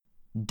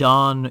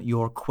Don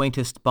your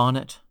quaintest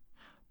bonnet,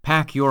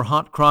 pack your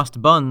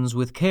hot-crossed buns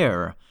with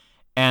care,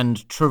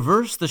 and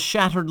traverse the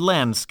shattered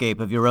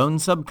landscape of your own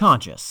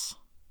subconscious.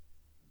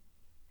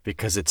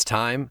 Because it's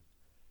time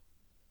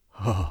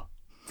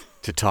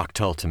to talk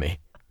tall to me.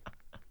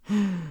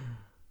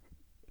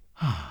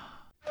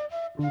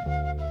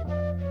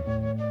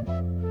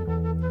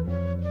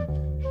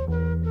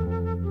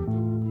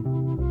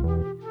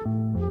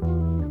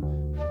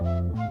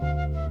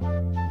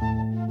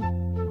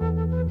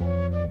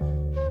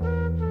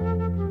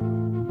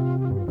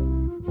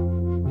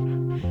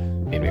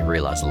 Made me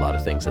realize a lot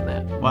of things in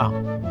that. Wow.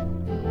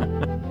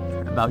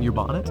 About your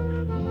bonnet?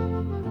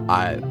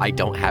 I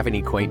don't have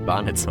any quaint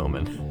bonnets,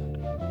 Omen.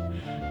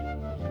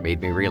 Made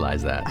me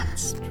realize that.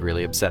 It's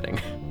really upsetting.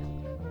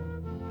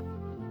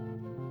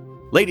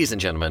 Ladies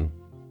and gentlemen,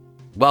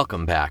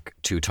 welcome back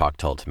to Talk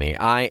Tall to Me.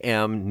 I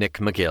am Nick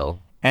McGill.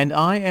 And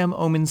I am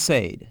Omen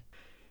Sade.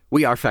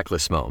 We are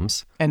Feckless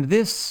Momes. And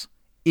this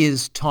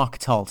is Talk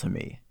Tall to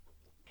Me,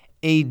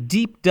 a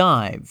deep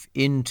dive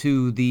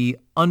into the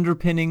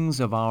underpinnings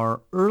of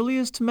our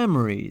earliest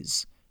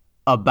memories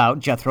about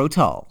Jethro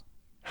Tull.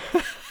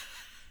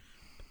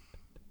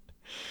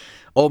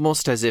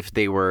 Almost as if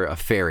they were a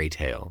fairy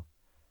tale.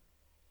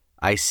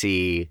 I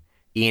see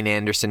Ian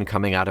Anderson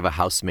coming out of a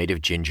house made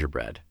of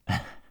gingerbread.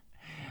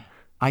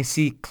 I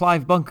see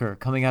Clive Bunker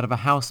coming out of a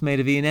house made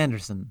of Ian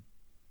Anderson.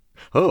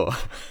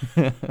 Oh.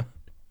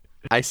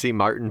 I see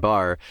Martin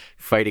Barr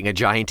fighting a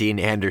giant Ian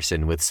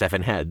Anderson with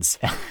 7 heads.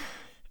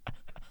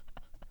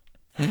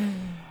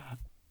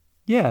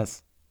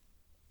 Yes.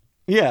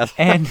 Yes.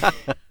 And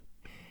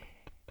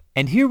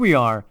here we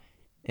are,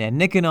 and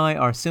Nick and I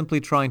are simply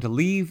trying to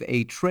leave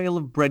a trail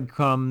of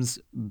breadcrumbs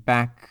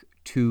back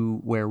to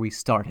where we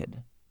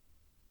started.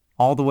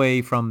 All the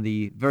way from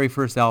the very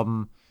first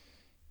album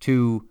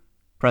to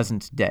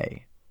present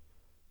day.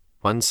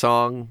 One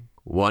song,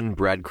 one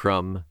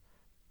breadcrumb,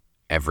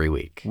 every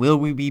week. Will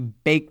we be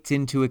baked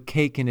into a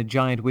cake in a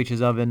giant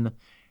witch's oven?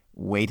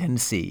 Wait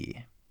and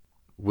see.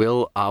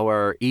 Will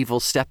our evil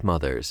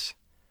stepmothers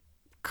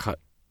cut...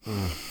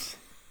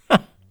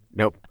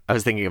 Nope, I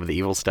was thinking of the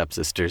evil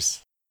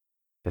stepsisters.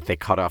 That they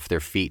cut off their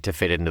feet to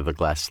fit into the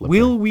glass slipper.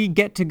 Will we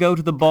get to go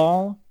to the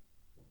ball?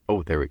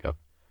 Oh, there we go.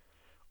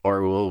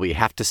 Or will we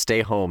have to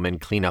stay home and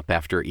clean up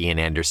after Ian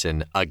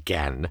Anderson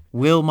again?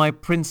 Will my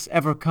prince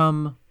ever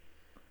come?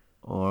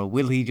 Or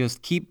will he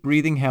just keep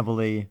breathing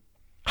heavily?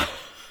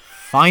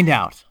 Find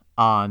out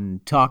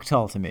on Talk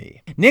Tall to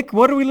Me. Nick,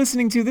 what are we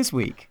listening to this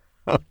week?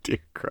 Oh, dear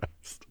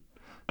Christ.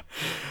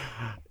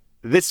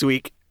 This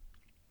week,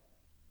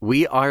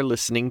 we are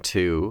listening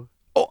to...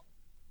 Oh,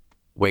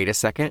 wait a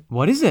second.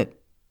 What is it?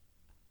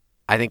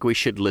 I think we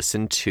should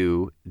listen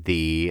to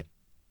the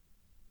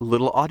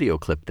little audio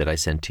clip that I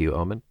sent to you,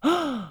 Omen.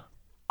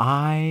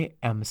 I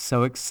am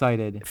so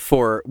excited.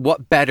 For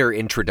what better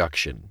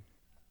introduction?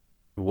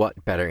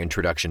 What better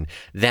introduction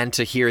than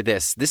to hear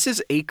this? This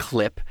is a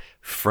clip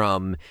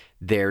from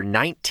their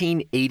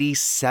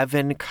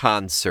 1987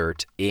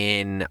 concert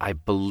in, I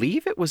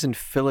believe it was in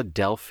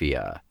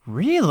Philadelphia.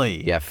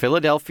 Really? Yeah,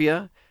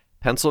 Philadelphia,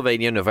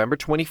 Pennsylvania, November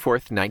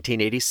 24th,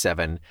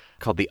 1987,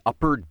 called the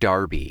Upper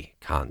Darby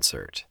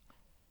Concert.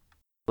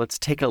 Let's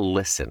take a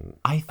listen.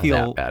 I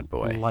feel that bad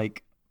boy.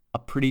 Like a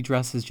pretty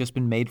dress has just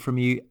been made for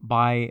me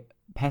by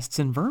pests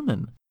and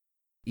vermin.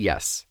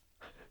 Yes,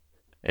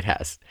 it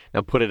has.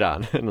 Now put it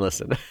on and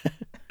listen.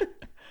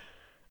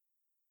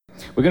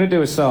 We're going to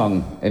do a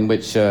song in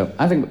which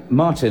I think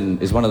Martin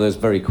is one of those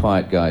very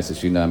quiet guys,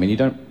 as you know. I mean, you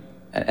don't...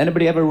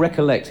 Anybody ever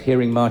recollect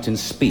hearing Martin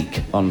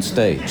speak on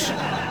stage?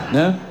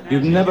 No?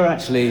 You've never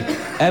actually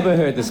ever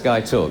heard this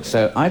guy talk.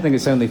 So I think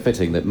it's only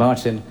fitting that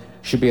Martin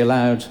should be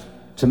allowed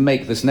to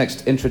make this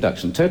next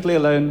introduction totally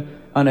alone,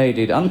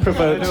 unaided,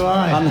 unprovoked,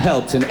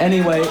 unhelped in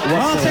any way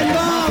whatsoever.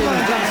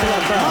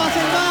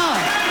 Martin Barr!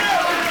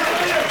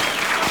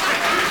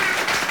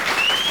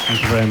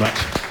 Thank you very much.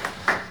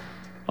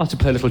 I'd like to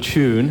play a little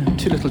tune,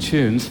 2 little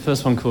tunes.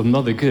 First one called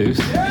Mother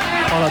Goose,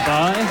 followed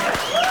by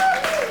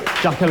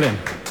Jacqueline.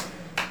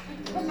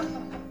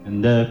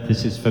 And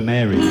this is for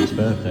Mary, whose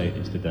birthday it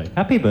is today.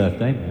 Happy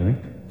birthday, Mary.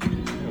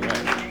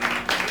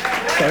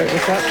 Sorry,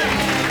 what's that?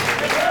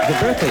 It's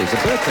a birthday,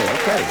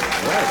 okay.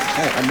 Right,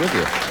 hey, I'm with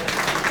you.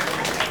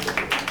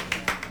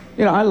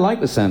 You know, I like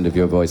the sound of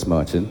your voice,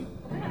 Martin.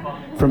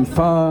 From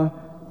far,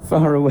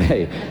 far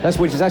away.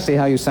 Which is actually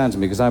how you sound to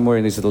me, because I'm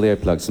wearing these little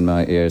earplugs in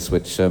my ears,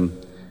 which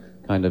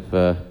kind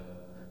of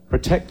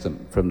protect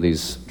them from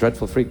these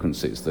dreadful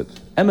frequencies that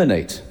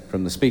emanate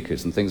from the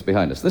speakers and things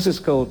behind us. This is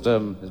called,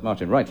 as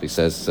Martin rightly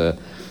says,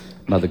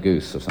 Mother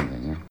Goose or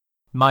something. Yeah?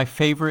 My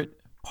favorite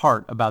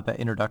part about that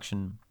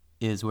introduction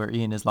is where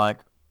Ian is like,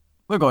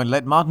 we're going to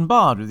let Martin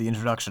Barr do the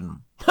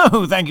introduction.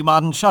 Oh, thank you,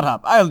 Martin. Shut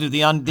up. I'll do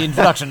the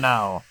introduction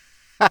now.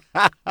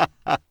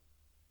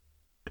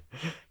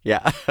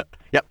 Yeah.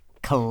 Yep.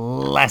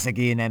 Classic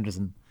Ian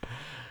Anderson.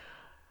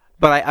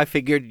 But I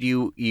figured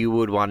you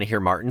would want to hear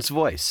Martin's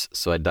voice,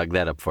 so I dug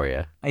that up for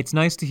you. It's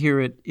nice to hear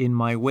it in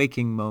my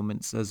waking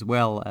moments as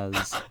well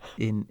as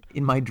in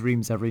my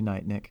dreams every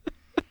night, Nick.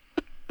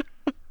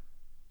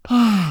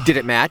 Did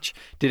it match?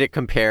 Did it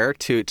compare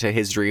to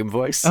his dream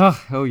voice?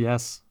 Oh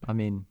yes. I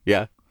mean,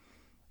 Yeah.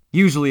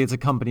 usually it's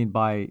accompanied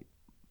by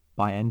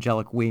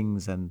angelic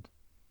wings and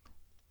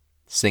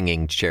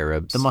Singing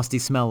cherubs. the musty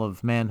smell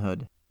of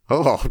manhood.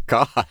 Oh,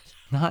 God.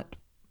 Not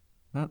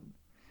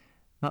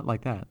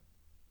like that.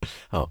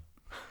 Oh.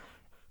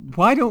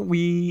 Why don't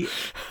we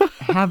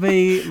have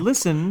a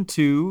listen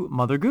to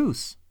Mother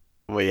Goose?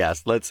 Well,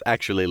 yes, let's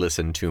actually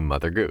listen to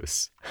Mother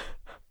Goose.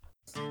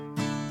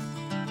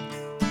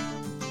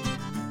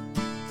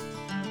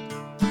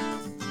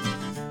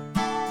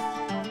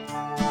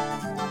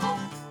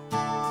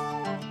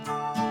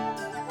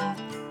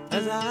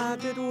 As I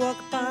did walk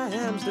by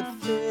Hampstead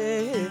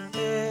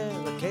Fair,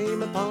 I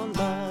came upon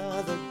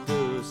Mother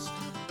Goose.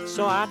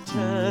 So I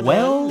turned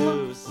Well, her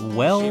loose.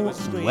 well, She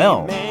was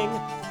well. screaming.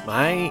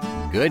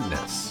 My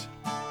goodness.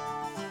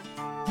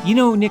 You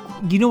know, Nick,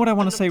 you know what I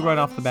want to say right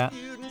off the bat?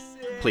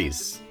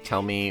 Please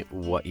tell me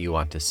what you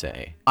want to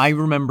say. I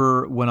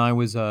remember when I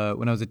was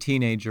a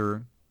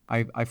teenager,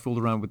 I fooled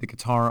around with the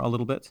guitar a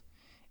little bit,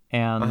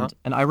 and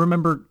I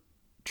remember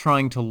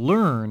trying to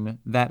learn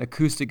that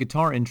acoustic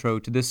guitar intro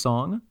to this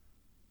song.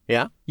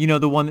 Yeah? You know,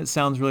 the one that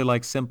sounds really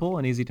like simple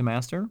and easy to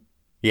master.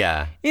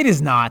 Yeah. It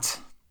is not.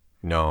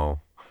 No.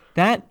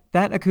 That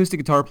acoustic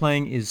guitar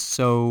playing is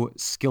so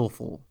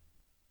skillful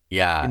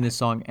Yeah. in this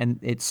song, and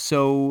it's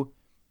so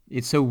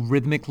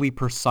rhythmically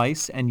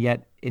precise, and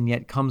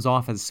yet comes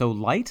off as so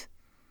light.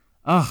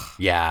 Ugh.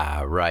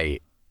 Yeah,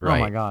 right. Oh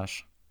Right. my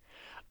gosh.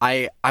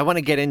 I want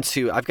to get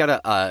into, I've got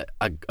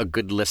a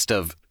good list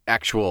of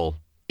actual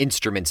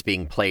instruments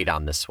being played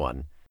on this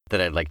one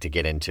that I'd like to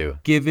get into.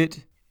 Give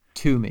it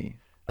to me.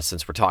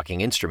 Since we're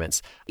talking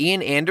instruments.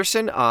 Ian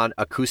Anderson on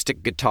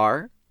acoustic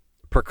guitar,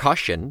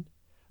 percussion,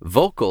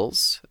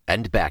 vocals,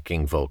 and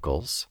backing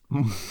vocals.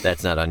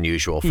 That's not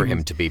unusual for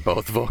him to be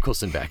both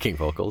vocals and backing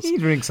vocals. He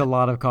drinks a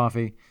lot of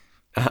coffee.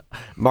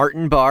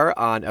 Martin Barr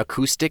on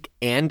acoustic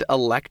and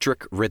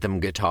electric rhythm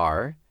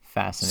guitar.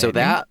 Fascinating. So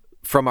that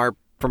from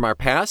our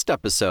past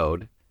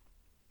episode,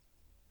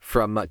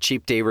 from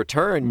Cheap Day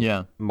Return,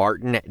 Yeah.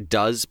 Martin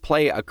does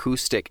play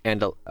acoustic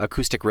and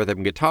acoustic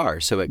rhythm guitar,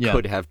 so it Yeah.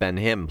 could have been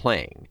him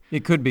playing.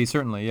 It could be,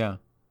 certainly, yeah.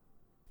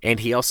 And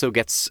he also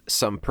gets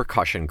some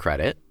percussion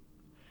credit.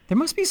 There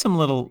must be some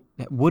little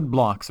wood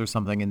blocks or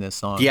something in this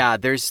song. Yeah,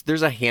 there's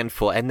a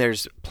handful, and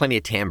there's plenty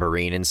of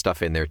tambourine and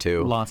stuff in there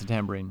too. Lots of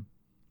tambourine.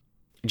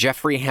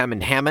 Jeffrey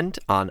Hammond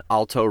on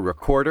alto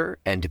recorder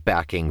and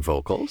backing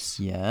vocals.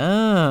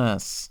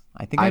 Yes.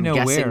 I think I I'm know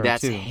guessing where,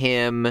 that's too.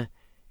 him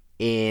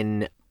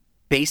in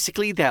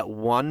basically that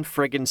one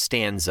friggin'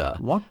 stanza.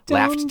 Walk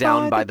Laughed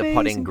down by the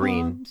putting basin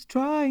green. ponds,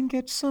 try and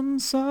get some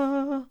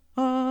sun.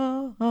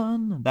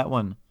 That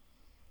one.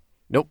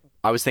 Nope.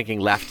 I was thinking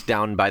left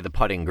down by the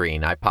putting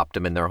green. I popped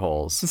them in their It's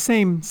holes. the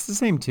same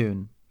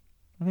tune.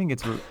 I think I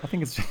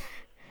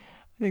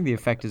think the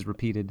effect is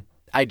repeated.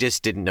 I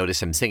just didn't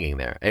notice him singing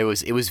there. It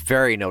was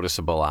very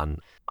noticeable on.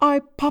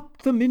 I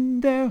popped them in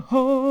their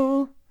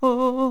holes.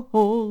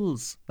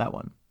 That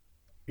one.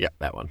 Yeah,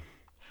 that one.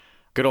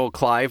 Good old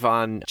Clive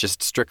on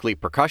just strictly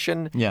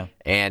percussion. Yeah.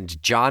 And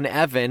John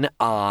Evan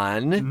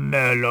on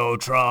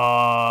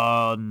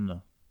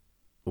Mellotron.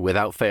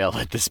 without fail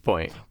at this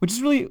point. Which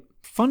is really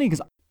funny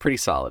because Pretty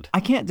solid.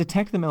 I can't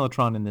detect the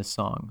Mellotron in this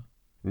song.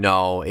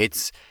 No,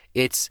 it's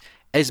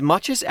as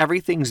much as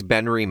everything's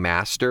been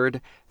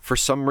remastered, for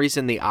some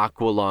reason the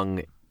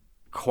Aqualung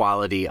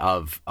quality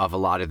of a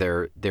lot of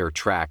their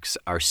tracks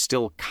are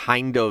still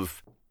kind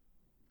of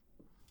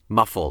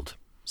muffled.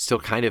 Still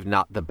kind of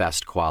not the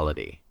best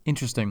quality,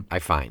 Interesting. I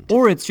find.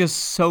 Or it's just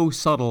so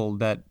subtle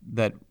that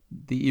the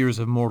ears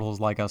of mortals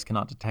like us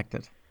cannot detect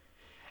it.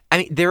 I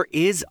mean, there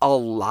is a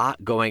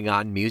lot going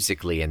on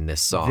musically in this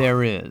song.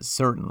 There is,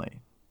 certainly.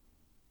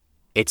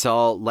 It's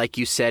all, like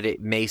you said,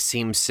 it may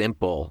seem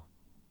simple,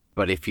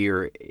 but if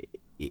you're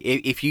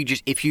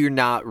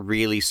not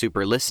really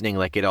super listening,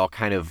 like it all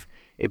kind of,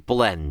 it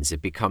blends.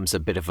 It becomes a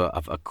bit of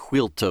a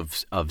quilt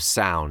of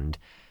sound.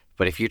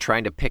 But if you're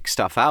trying to pick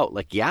stuff out,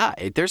 like, yeah,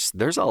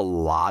 there's a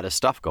lot of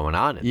stuff going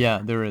on. Yeah,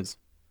 there is.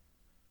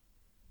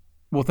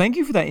 Well, thank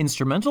you for that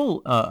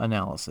instrumental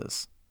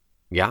analysis.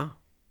 Yeah.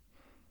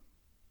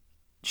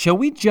 Shall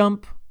we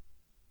jump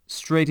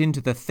straight into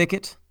the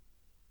thicket?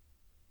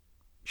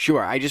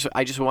 Sure. I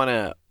just want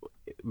to,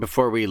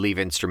 before we leave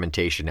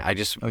instrumentation, I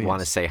just want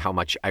to say how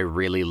much I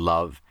really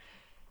love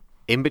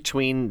in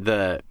between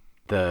the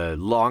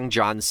Long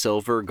John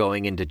Silver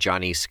going into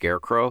Johnny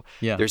Scarecrow.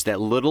 Yeah. There's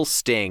that little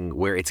sting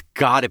where it's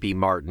got to be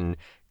Martin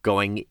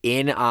going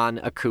in on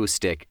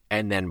acoustic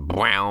and then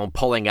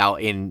pulling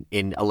out in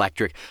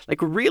electric.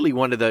 Like really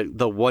one of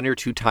the one or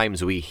two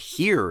times we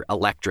hear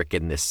electric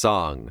in this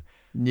song.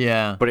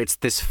 Yeah. But it's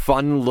this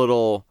fun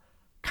little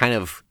kind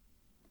of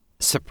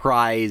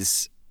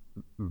surprise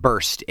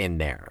burst in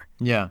there.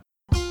 Yeah.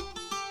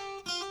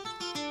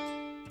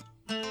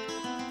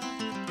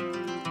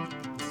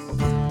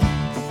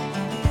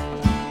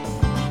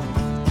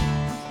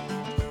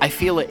 I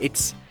feel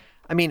it's,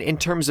 I mean, in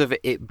terms of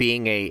it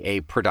being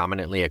a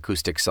predominantly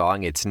acoustic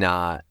song, it's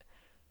not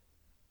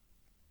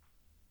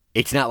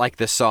It's not like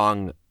the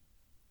song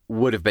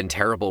would have been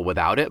terrible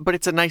without it, but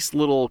it's a nice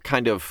little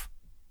kind of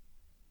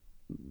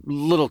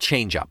little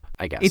change up,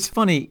 I guess. It's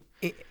funny.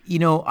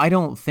 I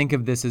don't think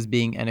of this as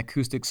being an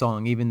acoustic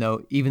song, even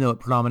though it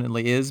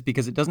predominantly is,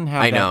 because it doesn't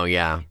have I know,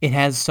 yeah. It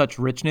has such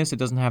richness. It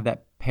doesn't have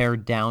that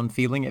pared down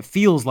feeling. It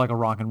feels like a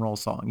rock and roll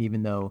song,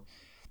 even though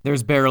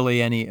there's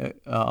barely any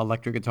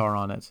electric guitar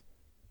on it.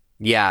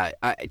 Yeah,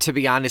 to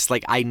be honest,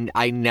 like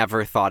I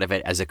never thought of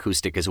it as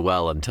acoustic as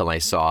well until I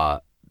saw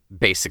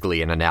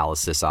basically an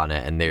analysis on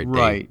it, and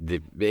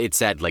it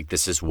said like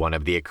this is one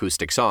of the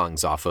acoustic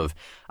songs off of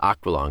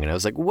Aqualung, and I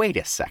was like, wait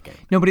a second.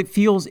 No, but it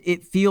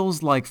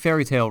feels like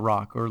fairy tale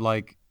rock, or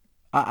like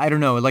I don't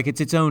know, like it's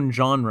its own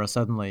genre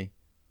suddenly.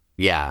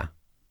 Yeah,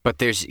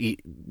 but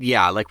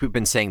like we've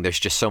been saying, there's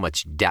just so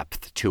much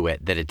depth to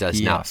it that it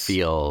does not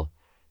feel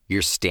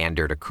your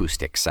standard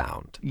acoustic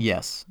sound.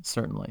 Yes,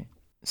 certainly.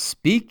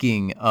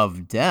 Speaking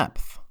of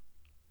depth,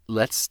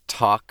 let's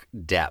talk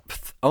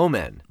depth.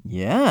 Omen.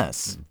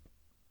 Yes.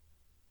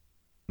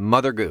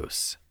 Mother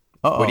Goose.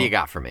 Uh-oh. What do you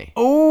got for me?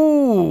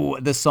 Oh,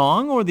 the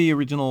song or the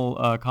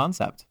original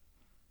concept?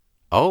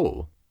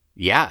 Oh,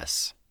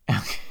 yes.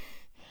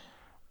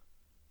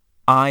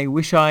 I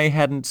wish I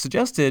hadn't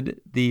suggested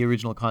the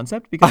original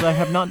concept because I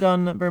have not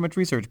done very much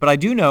research. But I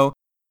do know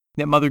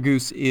that Mother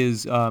Goose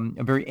is a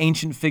very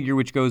ancient figure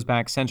which goes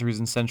back centuries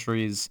and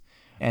centuries,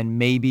 and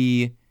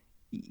maybe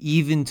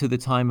even to the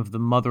time of the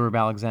mother of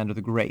Alexander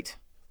the Great.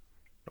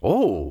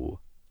 Oh.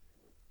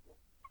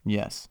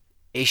 Yes.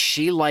 Is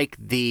she like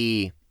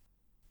the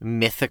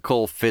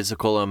mythical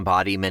physical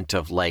embodiment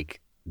of like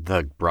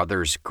the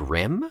Brothers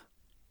Grimm?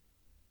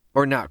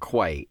 Or not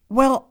quite?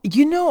 Well,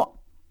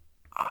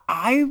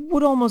 I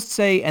would almost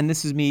say, and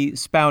this is me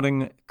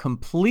spouting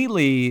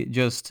completely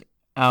just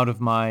out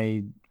of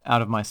my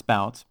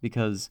spout,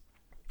 because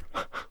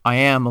I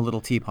am a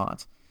little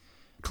teapot.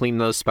 Clean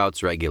those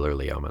spouts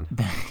regularly, Omen.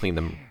 Clean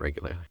them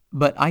regularly.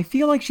 But I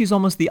feel like she's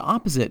almost the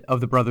opposite of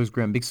the Brothers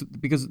Grimm,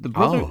 because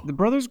the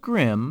Brothers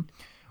Grimm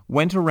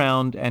went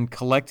around and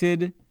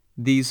collected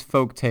these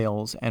folk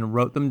tales and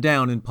wrote them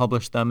down and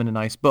published them in a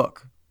nice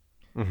book,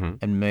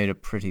 and made a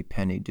pretty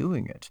penny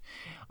doing it.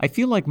 I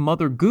feel like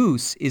Mother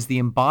Goose is the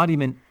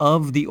embodiment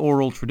of the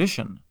oral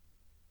tradition.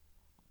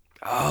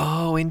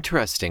 Oh,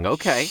 interesting.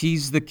 Okay.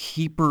 She's the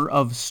keeper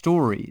of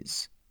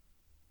stories.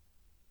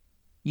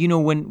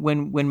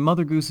 When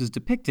Mother Goose is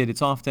depicted,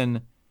 it's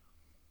often,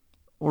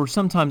 or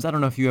sometimes, I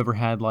don't know if you ever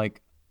had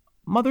like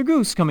Mother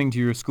Goose coming to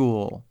your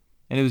school,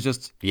 and it was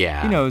just,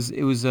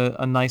 it was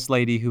a nice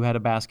lady who had a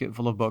basket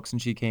full of books,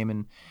 and she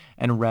came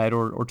and read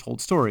or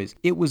told stories.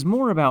 It was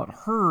more about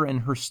her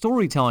and her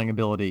storytelling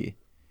ability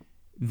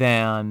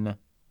than,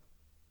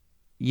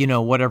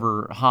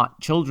 whatever hot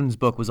children's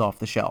book was off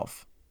the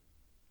shelf.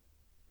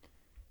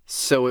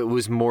 So it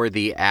was more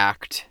the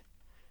act,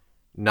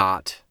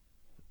 not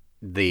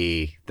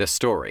the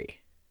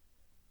story.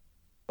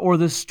 Or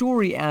the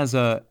story as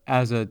a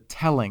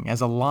telling,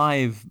 as a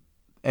live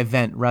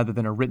event rather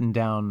than a written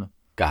down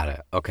Got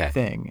it. Okay.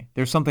 thing.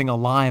 There's something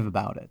alive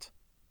about it.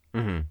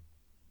 Mm-hmm.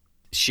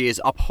 She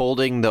is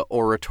upholding the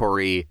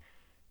oratory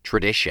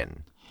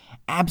tradition.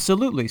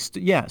 Absolutely.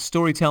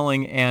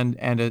 Storytelling and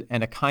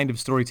a kind of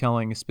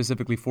storytelling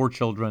specifically for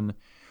children,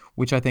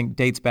 which I think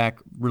dates back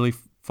really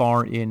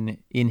far in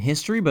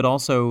history, but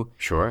also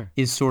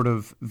is sort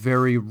of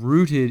very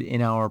rooted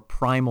in our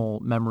primal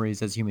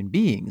memories as human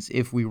beings,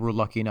 if we were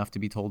lucky enough to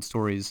be told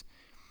stories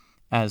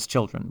as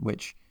children,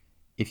 which,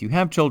 if you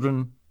have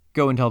children,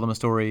 go and tell them a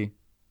story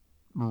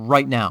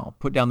right now.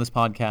 Put down this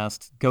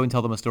podcast, go and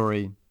tell them a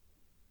story,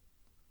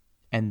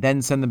 and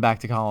then send them back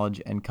to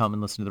college and come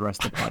and listen to the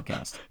rest of the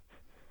podcast.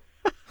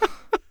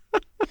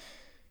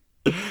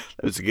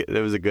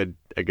 That was a good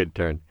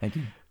turn. Thank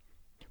you.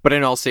 But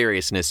in all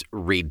seriousness,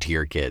 read to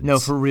your kids. No,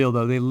 for real,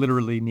 though. They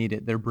literally need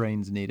it. Their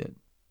brains need it.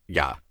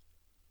 Yeah.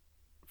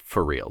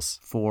 For reals.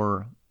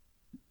 For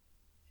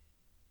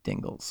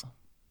dingles.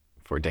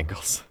 For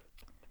dingles.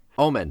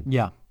 Omen.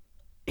 Yeah.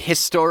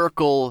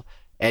 Historical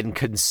and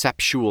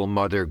conceptual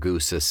Mother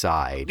Goose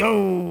aside.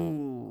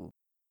 Oh!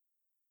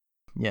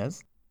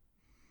 Yes?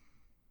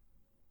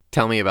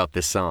 Tell me about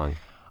this song.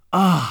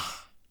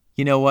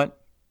 You know what?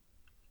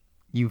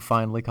 You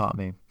finally caught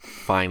me.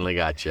 Finally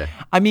got you.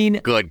 I mean,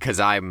 good, because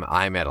I'm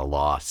at a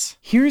loss.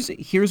 Here's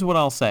what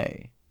I'll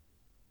say.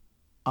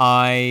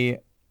 I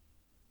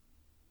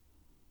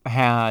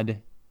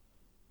had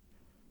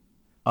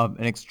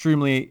an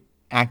extremely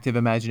active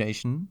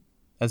imagination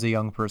as a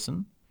young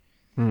person,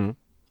 and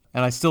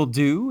I still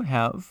do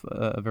have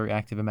a very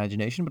active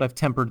imagination, but I've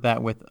tempered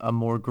that with a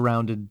more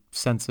grounded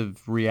sense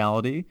of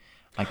reality.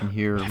 I can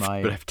hear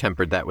But I've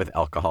tempered that with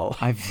alcohol.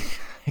 I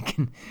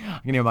can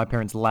hear my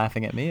parents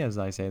laughing at me as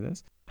I say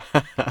this.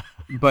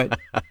 But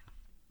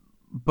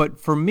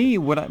for me,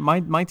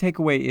 my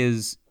takeaway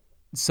is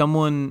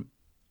someone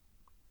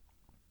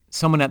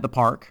at the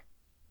park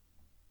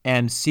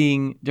and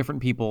seeing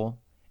different people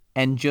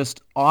and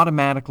just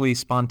automatically,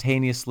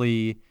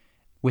 spontaneously,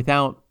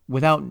 without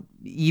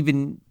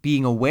even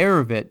being aware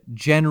of it,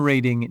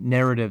 generating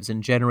narratives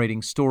and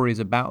generating stories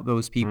about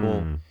those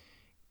people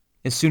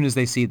as soon as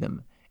they see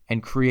them,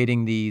 and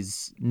creating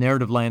these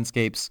narrative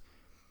landscapes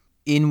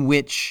in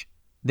which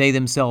they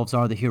themselves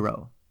are the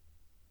hero.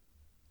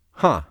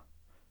 Huh.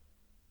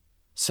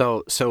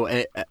 So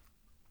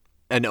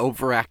an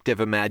overactive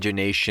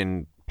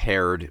imagination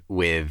paired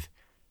with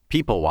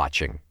people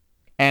watching.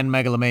 And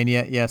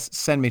megalomania, yes,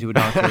 send me to a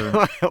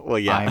doctor. Well,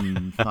 yeah.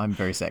 I'm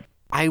very sick.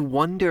 I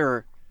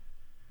wonder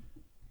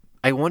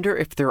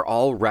if they're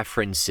all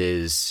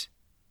references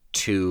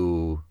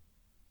to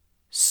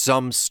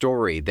some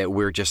story that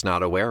we're just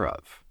not aware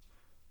of.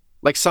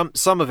 Like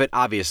some of it,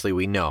 obviously,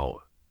 we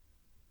know.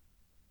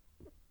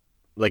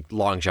 Like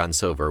Long John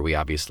Silver, we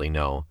obviously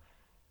know.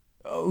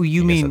 Oh,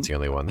 you I guess mean that's the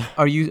only one.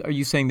 Are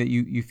you saying that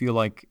you feel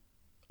like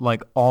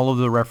all of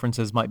the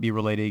references might be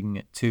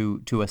relating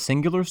to a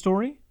singular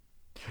story?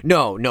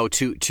 No.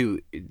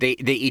 They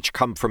each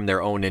come from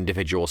their own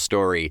individual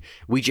story.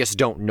 We just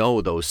don't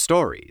know those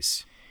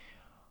stories.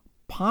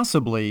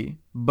 Possibly,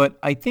 but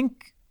I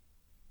think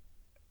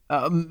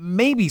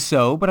maybe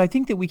so. But I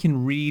think that we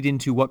can read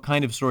into what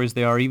kind of stories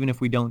they are, even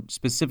if we don't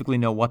specifically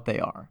know what they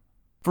are.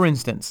 For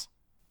instance,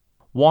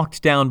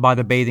 walked down by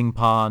the bathing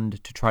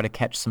pond to try to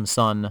catch some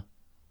sun.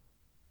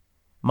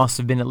 Must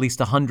have been at least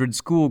 100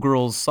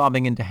 schoolgirls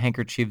sobbing into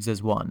handkerchiefs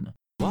as one.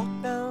 Walk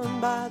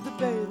down by the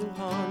bathing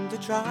pond to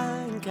try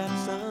and catch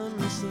some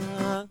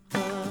sun.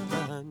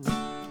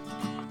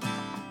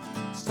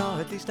 Saw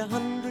at least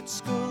 100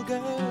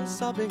 schoolgirls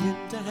sobbing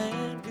into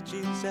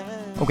handkerchiefs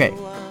as Okay,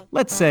 one.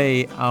 let's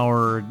say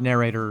our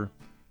narrator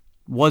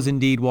was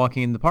indeed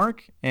walking in the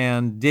park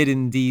and did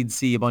indeed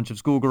see a bunch of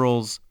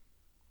schoolgirls,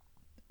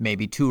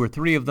 maybe 2 or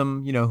 3 of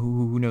them,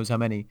 who knows how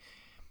many,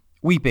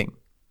 weeping.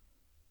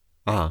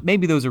 Uh-huh.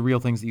 Maybe those are real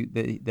things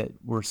that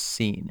were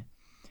seen.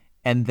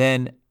 And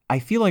then I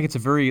feel like it's a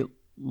very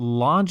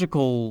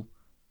logical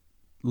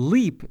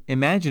leap,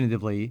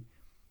 imaginatively,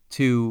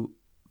 to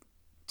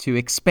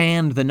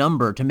expand the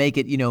number, to make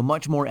it,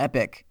 much more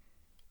epic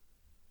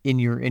in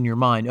your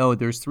mind. Oh,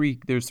 there's three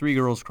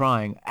girls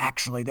crying.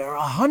 Actually, there are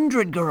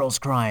 100 girls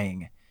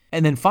crying.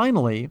 And then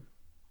finally,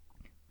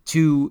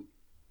 to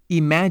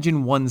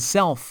imagine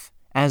oneself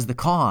as the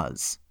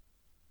cause.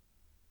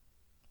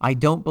 I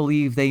don't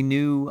believe they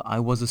knew I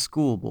was a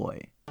schoolboy.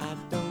 I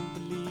don't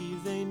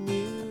believe they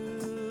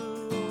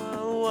knew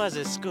I was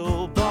a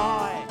schoolboy.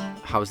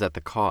 How is that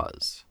the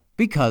cause?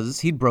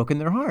 Because he'd broken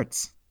their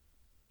hearts,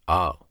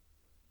 Oh.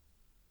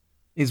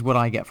 is what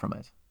I get from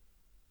it.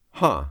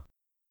 Huh.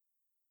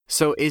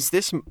 So is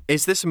this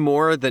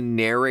more the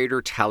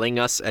narrator telling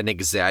us an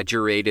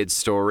exaggerated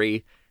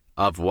story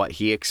of what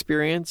he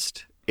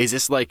experienced? Is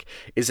this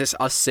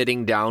us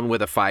sitting down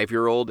with a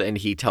 5-year-old and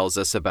he tells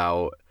us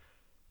about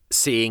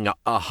seeing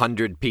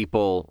 100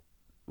 people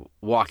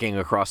walking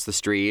across the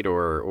street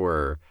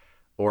or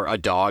a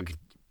dog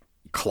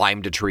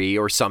climbed a tree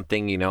or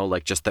something,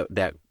 like just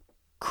that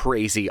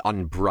crazy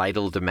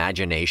unbridled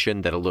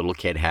imagination that a little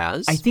kid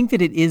has? I think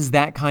that it is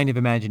that kind of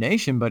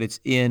imagination, but it's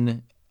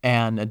in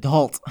an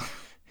adult.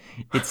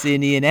 It's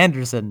in Ian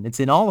Anderson. It's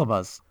in all of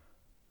us.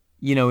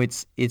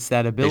 It's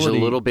that ability. There's a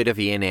little bit of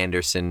Ian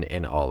Anderson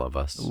in all of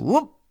us.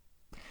 Whoop.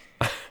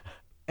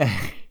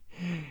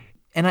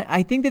 And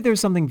I think that there's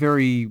something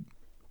very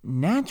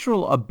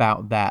natural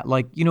about that.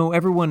 Like,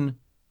 everyone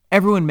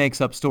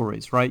makes up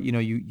stories, right?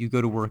 You go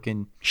to work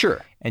and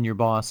Sure. and your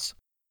boss,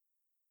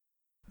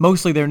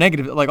 mostly they're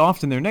negative, like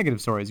often they're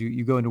negative stories.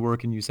 You go into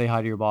work and you say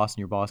hi to your boss and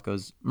your boss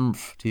goes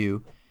to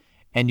you.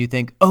 And you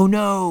think, oh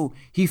no,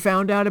 he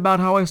found out about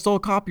how I stole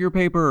copier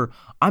paper.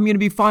 I'm going to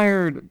be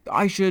fired.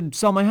 I should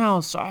sell my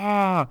house.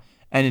 Ah.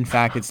 And in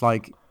fact, it's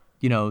like,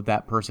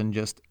 that person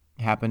just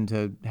happened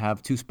to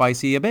have too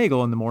spicy a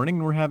bagel in the morning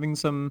and we're having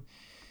some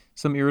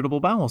irritable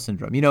bowel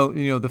syndrome.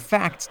 The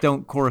facts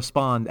don't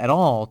correspond at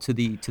all to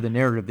the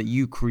narrative that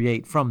you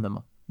create from them,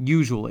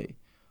 usually.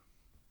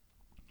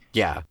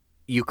 Yeah.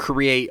 You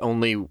create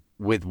only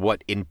with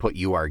what input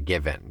you are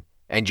given,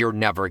 and you're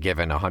never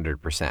given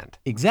 100%.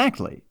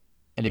 Exactly.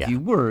 And if Yeah. you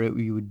were,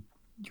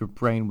 your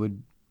brain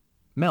would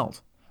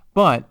melt.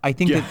 But I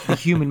think that the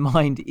human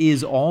mind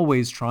is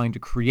always trying to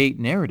create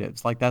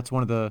narratives. Like that's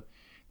one of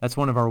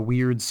our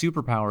weird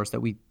superpowers that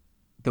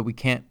we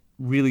can't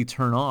really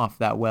turn off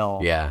that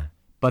well. Yeah.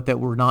 But that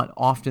we're not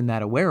often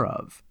that aware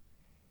of.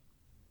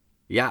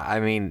 Yeah, I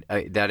mean,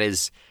 that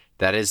is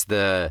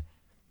the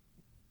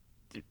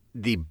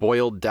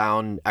boiled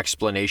down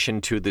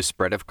explanation to the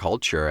spread of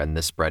culture and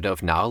the spread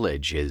of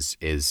knowledge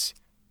is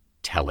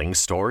telling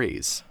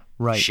stories.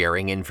 Right.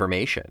 Sharing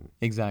information.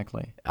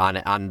 Exactly.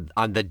 On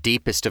the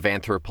deepest of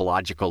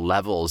anthropological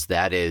levels,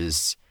 that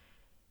is,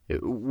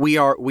 we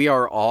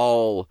are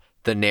all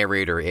the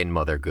narrator in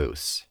Mother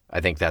Goose.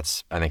 I think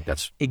that's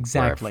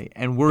Exactly.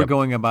 And we're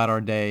going about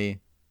our day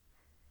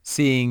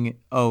seeing,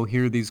 oh,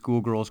 here are these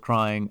schoolgirls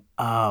crying.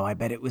 Oh, I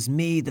bet it was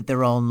me that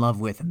they're all in love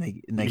with and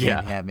they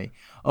can't have me.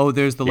 Oh,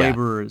 there's the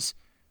laborers.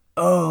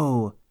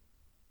 Oh,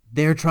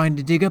 they're trying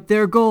to dig up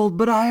their gold,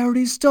 but I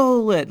already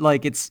stole it.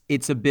 Like it's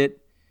a bit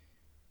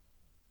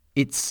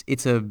it's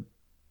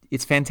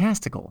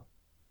fantastical.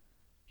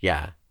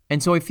 Yeah.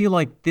 And so I feel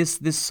like this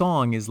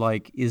song is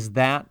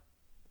that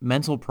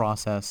mental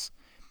process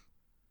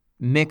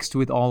mixed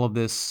with all of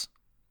this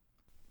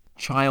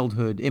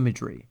childhood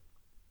imagery.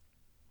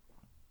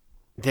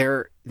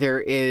 There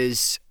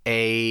is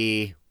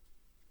a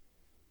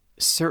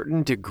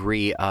certain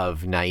degree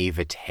of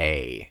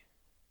naivete,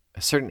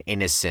 a certain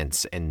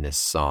innocence in this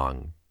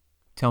song.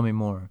 Tell me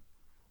more.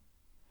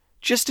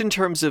 Just in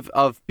terms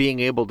of being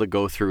able to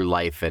go through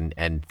life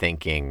and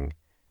thinking,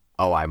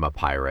 oh, I'm a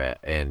pirate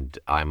and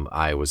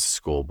I was a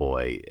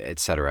schoolboy,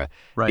 etc.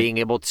 Right. Being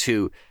able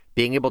to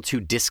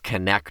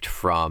disconnect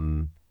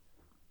from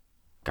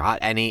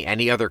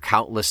any other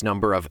countless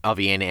number of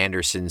Ian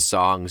Anderson's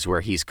songs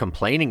where he's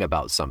complaining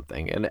about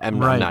something, and I'm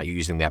not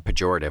using that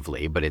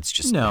pejoratively, but it's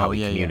just how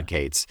he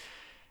communicates.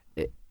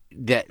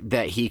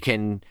 That he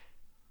can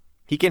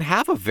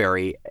have a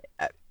very,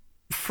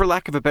 for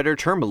lack of a better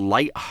term,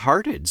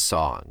 light-hearted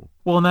song.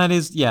 Well, and that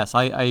is, yes,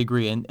 I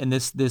agree. And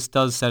this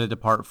does set it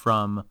apart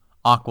from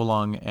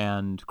Aqualung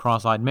and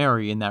Cross-Eyed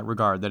Mary in that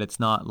regard, that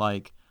it's not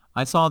like,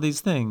 I saw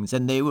these things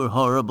and they were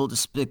horrible,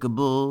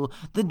 despicable,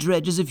 the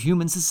dredges of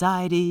human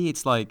society.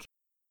 It's like...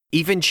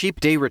 Even Cheap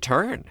Day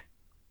Return.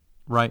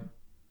 Right.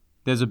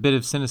 There's a bit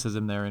of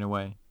cynicism there in a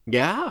way.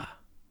 Yeah.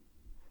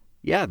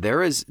 Yeah,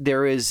 there is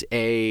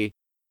a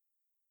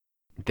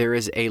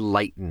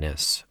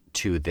lightness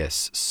to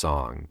this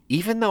song.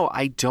 Even though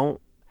I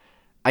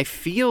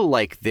feel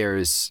like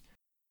there's,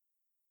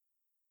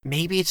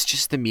 maybe it's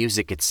just the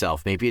music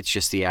itself. Maybe it's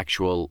just the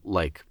actual,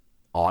 like,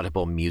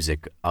 audible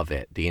music of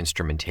it, the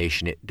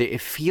instrumentation. It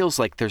feels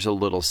like there's a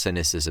little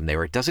cynicism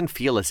there. It doesn't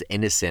feel as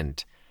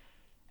innocent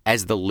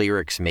as the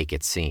lyrics make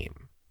it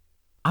seem.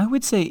 I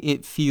would say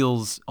it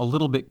feels a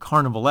little bit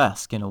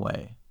carnivalesque in a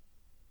way.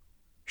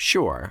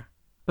 Sure.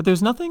 But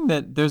there's nothing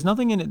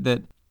in it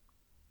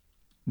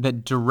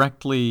that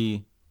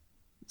directly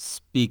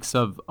speaks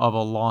of a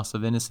loss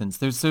of innocence.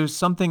 There's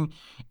something,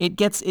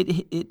 it's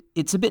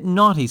a bit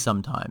naughty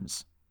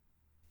sometimes.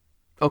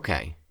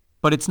 Okay.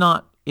 But it's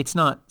not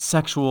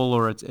sexual,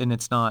 or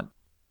it's not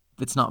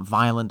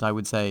violent, I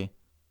would say.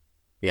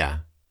 Yeah.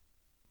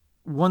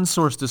 One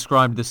source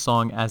described this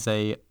song as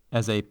a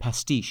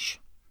pastiche.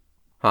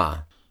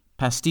 Huh.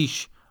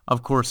 Pastiche,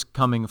 of course,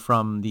 coming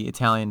from the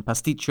Italian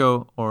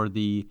pasticcio or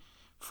the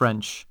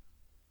French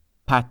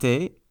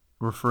pâté,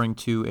 referring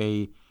to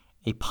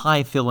a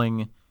pie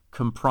filling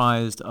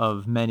comprised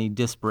of many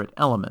disparate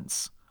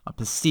elements. A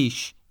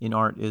pastiche in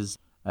art is,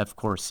 of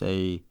course,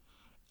 a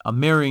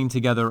marrying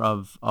together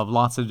of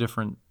lots of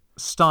different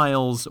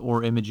styles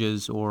or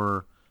images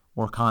or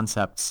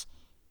concepts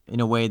in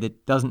a way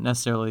that doesn't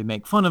necessarily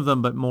make fun of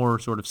them, but more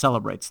sort of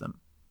celebrates them.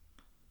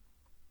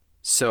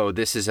 So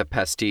this is a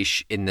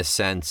pastiche in the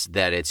sense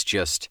that it's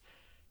just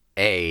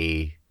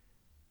a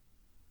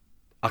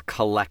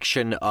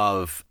collection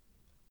of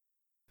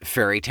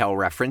fairy tale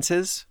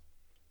references?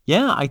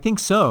 Yeah, I think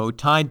so,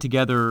 tied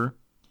together,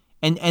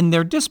 and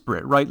they're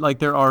disparate, right? Like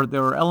there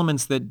are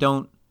elements that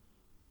don't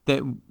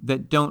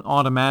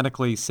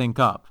automatically sync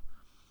up.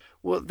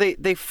 Well,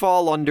 they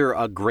fall under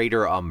a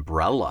greater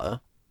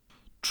umbrella.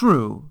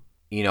 True.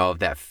 You know, of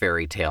that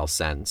fairy tale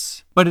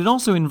sense. But it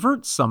also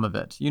inverts some of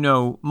it. You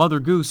know, Mother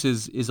Goose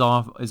is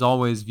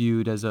always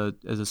viewed as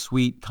a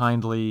sweet,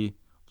 kindly,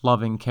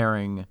 loving,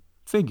 caring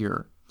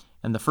figure.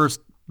 And the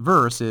first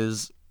verse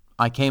is,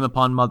 I came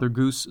upon Mother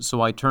Goose,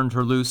 so I turned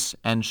her loose,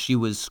 and she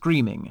was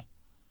screaming.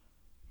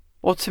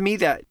 Well, to me,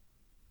 that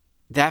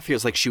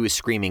feels like she was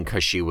screaming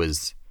because she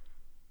was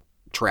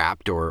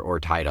trapped or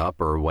tied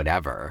up or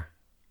whatever.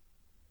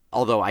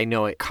 Although I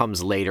know it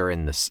comes later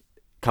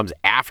comes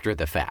after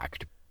the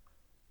fact.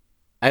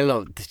 I don't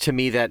know, to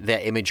me that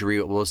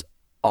imagery was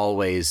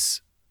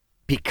always,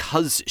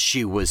 because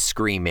she was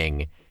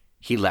screaming,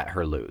 he let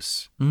her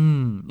loose.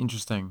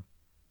 Interesting.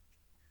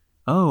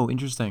 Oh,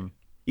 interesting.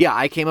 Yeah,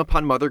 I came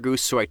upon Mother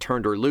Goose, so I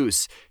turned her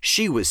loose.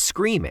 She was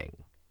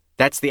screaming.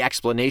 That's the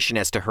explanation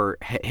as to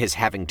his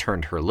having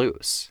turned her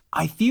loose.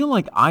 I feel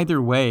like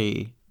either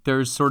way,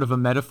 there's sort of a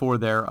metaphor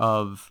there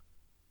of,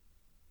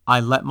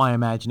 I let my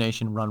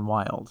imagination run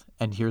wild,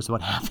 and here's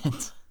what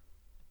happened.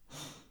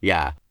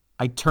 Yeah.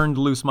 I turned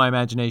loose my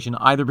imagination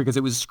either because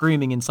it was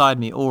screaming inside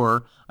me,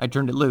 or I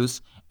turned it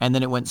loose and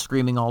then it went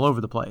screaming all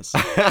over the place.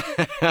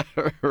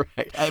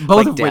 Right. Both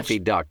like of Daffy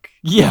which, Duck.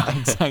 Yeah,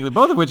 exactly.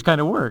 Both of which kind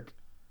of work.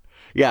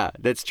 Yeah,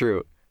 that's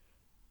true.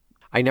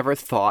 I never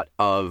thought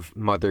of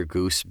Mother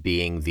Goose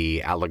being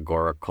the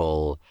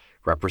allegorical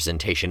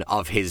representation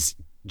of his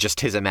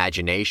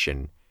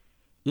imagination.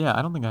 Yeah,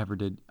 I don't think I ever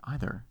did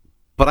either.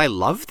 But I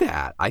love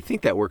that. I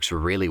think that works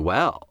really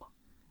well.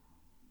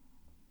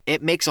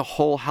 It makes a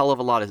whole hell of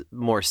a lot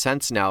more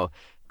sense now,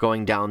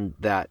 going down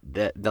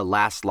the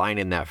last line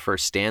in that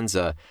first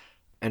stanza.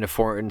 And a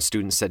foreign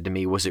student said to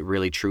me, was it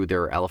really true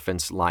there are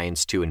elephants,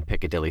 lions too, in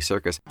Piccadilly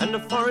Circus? And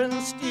a foreign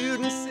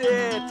student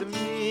said to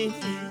me,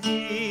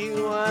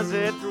 was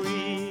it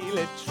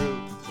really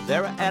true?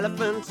 There are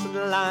elephants and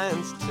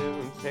lions too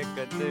in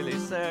Piccadilly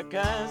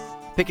Circus.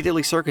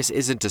 Piccadilly Circus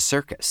isn't a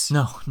circus.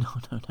 No.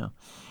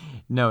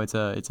 No, it's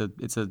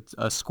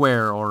a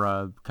square or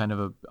a kind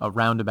of a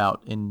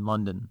roundabout in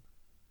London.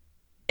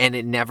 And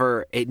it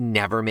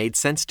never made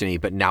sense to me,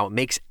 but now it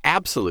makes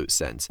absolute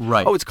sense.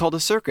 Right. Oh, it's called a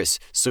circus,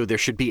 so there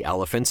should be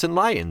elephants and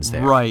lions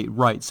there.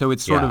 Right. So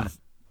it's sort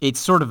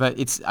of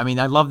I mean,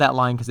 I love that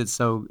line because it's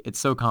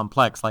so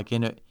complex. Like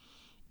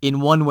in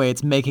one way,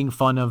 it's making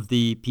fun of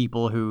the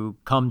people who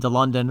come to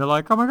London. They're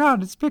like, oh my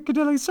God, it's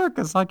Piccadilly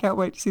Circus. I can't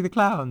wait to see the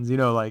clowns,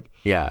 like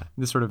Yeah.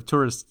 this sort of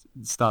tourist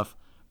stuff.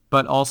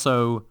 But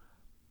also,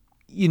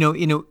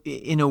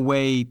 in a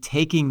way,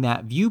 taking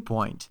that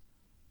viewpoint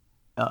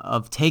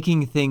of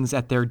taking things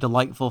at their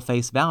delightful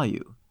face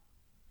value.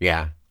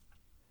 Yeah.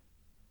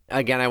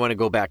 Again, I want to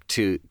go back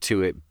to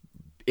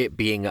it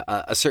being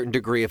a certain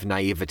degree of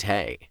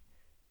naivete,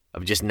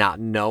 of just not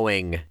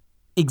knowing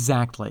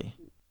Exactly.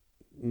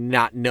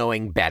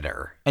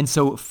 Better. And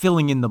so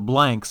filling in the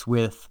blanks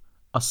with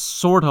a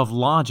sort of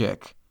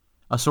logic,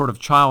 a sort of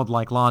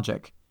childlike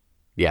logic.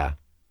 Yeah.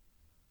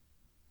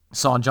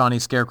 Saw Johnny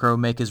Scarecrow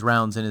make his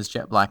rounds in his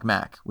jet black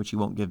Mac, which he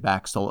won't give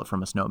back, stole it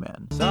from a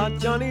snowman. Saw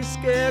Johnny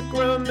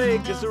Scarecrow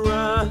make his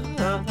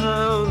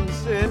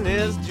rounds in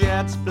his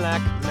jet's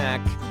black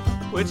Mac,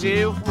 which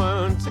he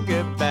won't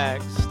give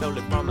back, stole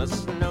it from a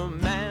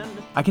snowman.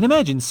 I can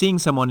imagine seeing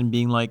someone and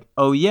being like,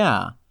 oh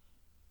yeah,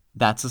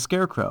 that's a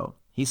Scarecrow.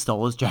 He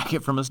stole his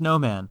jacket from a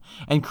snowman.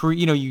 And,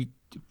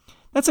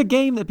 that's a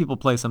game that people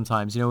play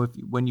sometimes.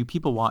 When you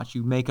people watch,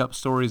 you make up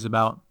stories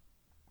about,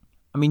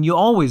 I mean, you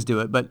always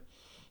do it, but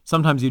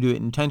sometimes you do it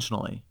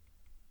intentionally.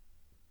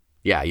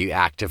 Yeah, you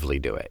actively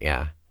do it,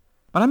 yeah.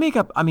 But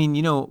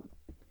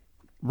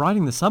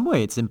riding the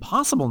subway, it's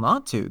impossible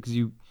not to, because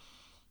you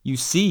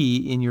see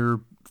in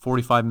your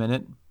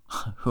 45-minute,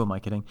 who am I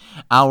kidding,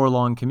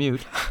 hour-long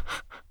commute.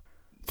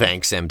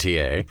 Thanks,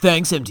 MTA.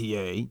 Thanks,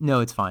 MTA.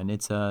 No, it's fine.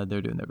 It's they're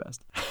doing their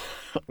best.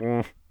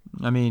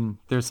 I mean,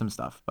 there's some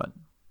stuff, but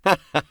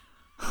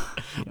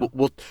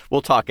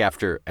we'll talk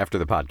after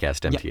the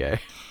podcast, MTA.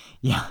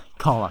 Yeah,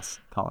 call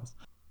us.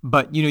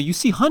 But you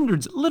see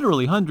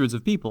literally hundreds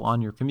of people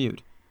on your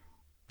commute.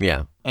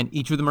 Yeah. And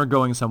each of them are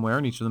going somewhere,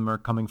 and each of them are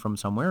coming from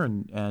somewhere,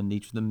 and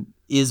each of them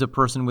is a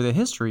person with a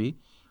history.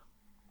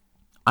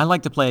 I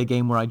like to play a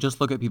game where I just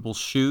look at people's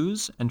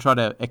shoes and try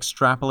to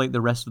extrapolate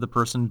the rest of the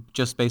person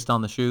just based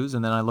on the shoes,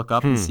 and then I look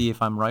up and see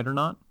if I'm right or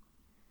not.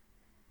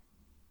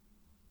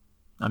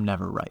 I'm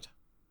never right.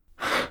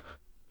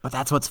 But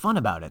that's what's fun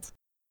about it.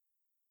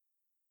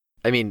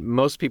 I mean,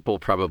 most people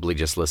probably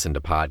just listen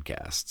to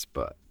podcasts,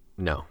 but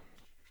no.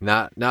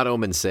 Not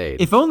Omen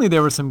Sade. If only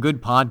there were some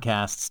good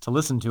podcasts to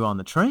listen to on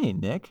the train,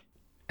 Nick.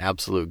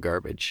 Absolute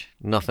garbage.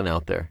 Nothing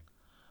out there.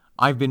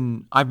 I've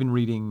been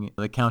reading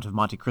The Count of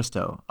Monte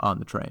Cristo on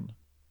the train.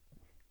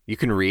 You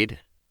can read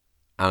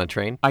on a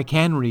train? I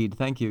can read,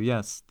 thank you,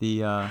 yes.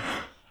 The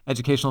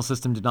educational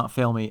system did not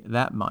fail me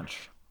that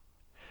much.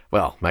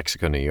 Well,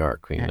 Mexico, New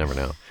York, you never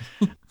know.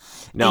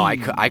 No,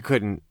 I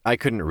couldn't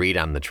read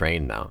on the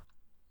train, though.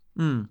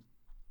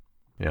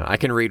 I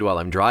can read while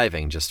I'm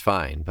driving just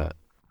fine, but...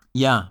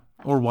 Yeah,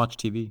 or watch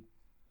TV.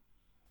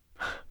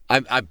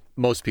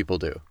 Most people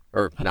do.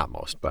 Or not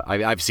most, but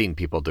I've seen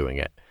people doing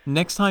it.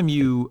 Next time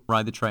you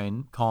ride the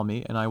train, call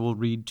me and I will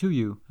read to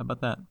you. How about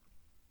that?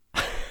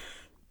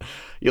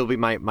 You'll be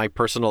my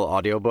personal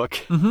audiobook?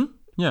 Mm-hmm.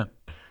 Yeah.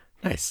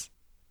 Nice.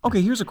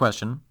 Okay, here's a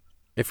question.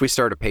 If we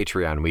start a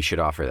Patreon, we should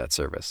offer that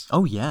service.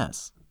 Oh,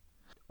 yes.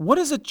 What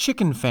is a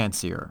chicken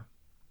fancier?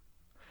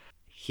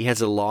 He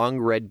has a long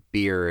red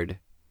beard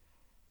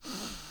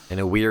and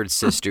a weird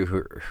sister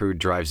who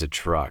drives a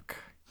truck.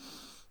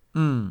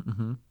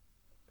 Mm-hmm.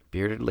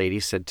 Bearded lady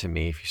said to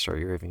me, if you start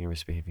your raving, you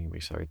misbehaving, you'll be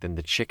sorry. Then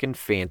the chicken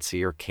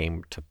fancier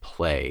came to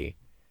play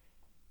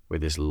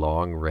with his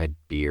long red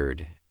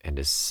beard and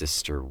his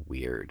sister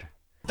weird.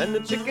 And the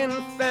chicken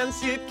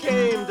fancier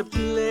came to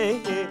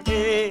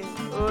play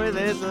with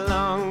his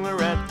long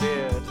red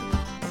beard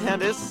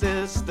and his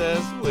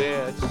sister's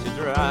weird. She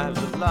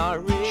drives a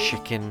lorry.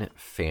 Chicken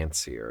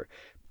fancier.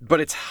 But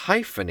it's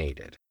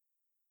hyphenated.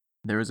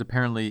 There is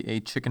apparently a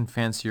chicken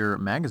fancier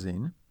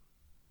magazine.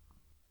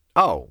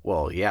 Oh,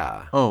 well,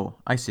 yeah. Oh,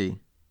 I see.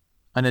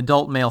 An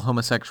adult male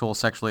homosexual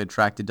sexually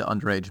attracted to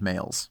underage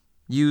males.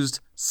 Used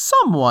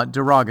somewhat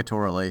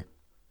derogatorily.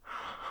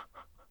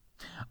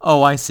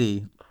 Oh, I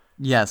see.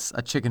 Yes,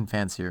 a chicken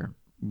fancier.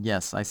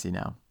 Yes, I see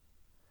now.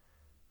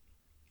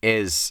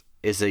 Is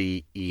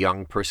a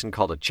young person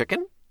called a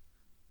chicken?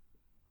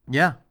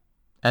 Yeah.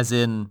 As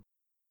in,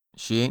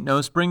 she ain't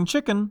no spring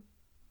chicken.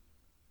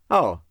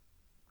 Oh.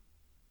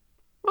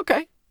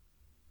 Okay.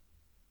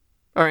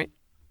 All right.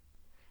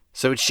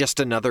 So it's just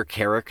another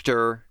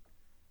character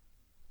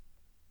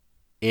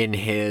in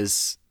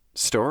his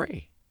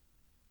story.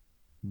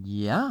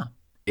 Yeah.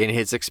 In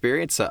his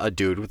experience, a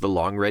dude with a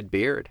long red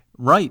beard.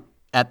 Right.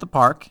 At the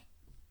park.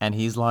 And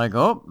he's like,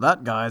 oh,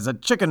 that guy's a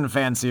chicken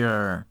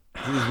fancier.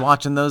 He's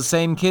watching those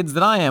same kids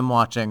that I am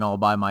watching all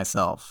by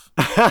myself.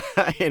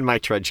 In my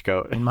trench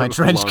coat. In my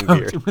trench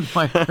coat with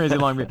my crazy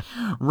long beard.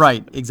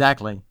 Right.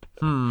 Exactly.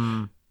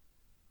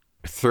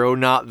 Throw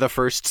not the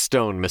first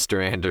stone,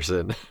 Mr.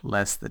 Anderson.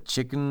 Lest the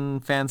chicken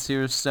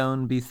fancier's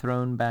stone be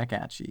thrown back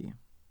at ye.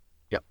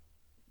 Yep.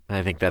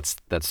 I think that's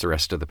the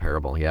rest of the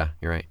parable. Yeah,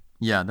 you're right.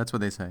 Yeah, that's what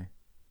they say.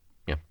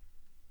 Yeah.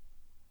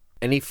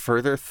 Any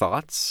further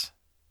thoughts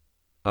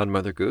on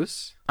Mother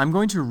Goose? I'm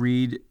going to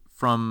read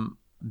from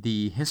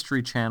the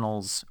History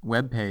Channel's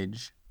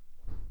webpage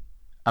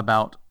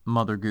about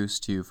Mother Goose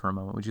to you for a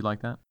moment. Would you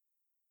like that?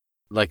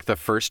 Like the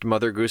first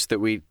Mother Goose that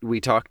we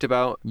talked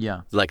about?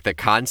 Yeah. Like the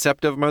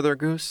concept of Mother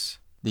Goose?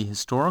 The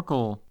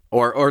historical...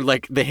 Or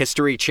like the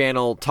History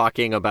Channel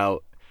talking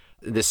about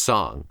this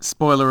song?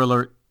 Spoiler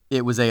alert,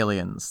 it was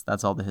aliens.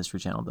 That's all the History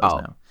Channel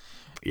does now.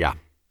 Yeah.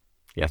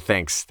 Yeah,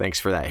 thanks. Thanks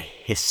for that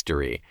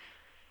history.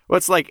 Well,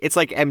 it's like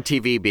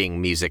MTV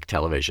being music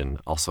television,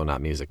 also not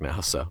music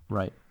now, so.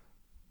 Right.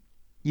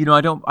 You know,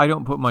 I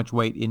don't put much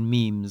weight in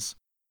memes,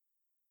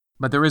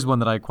 but there is one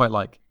that I quite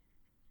like,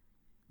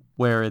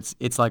 where it's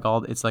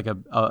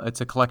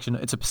a collection,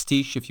 it's a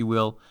pastiche, if you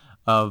will,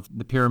 of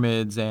the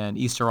pyramids and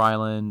Easter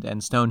Island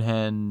and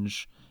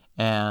Stonehenge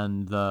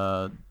and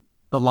the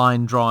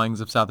line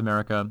drawings of South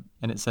America,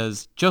 and it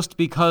says, "Just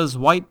because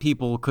white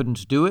people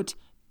couldn't do it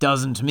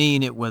doesn't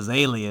mean it was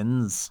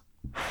aliens."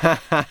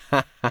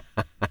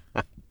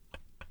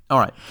 All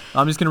right,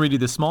 I'm just going to read you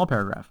this small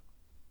paragraph.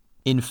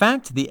 In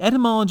fact, the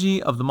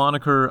etymology of the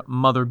moniker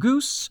Mother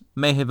Goose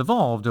may have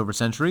evolved over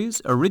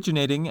centuries,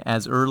 originating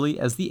as early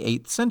as the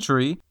 8th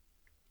century.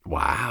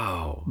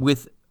 Wow.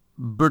 With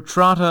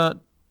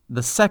Bertrada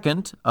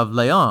II of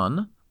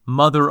Leon,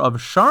 mother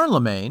of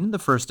Charlemagne, the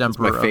first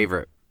emperor.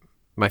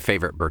 My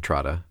favorite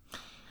Bertrada.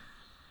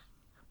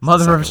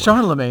 Mother of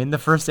Charlemagne, the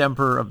first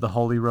emperor of the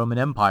Holy Roman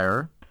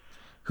Empire,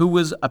 who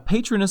was a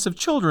patroness of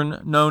children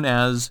known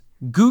as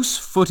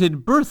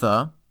Goose-footed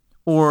Bertha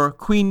or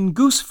Queen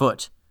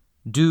Goosefoot,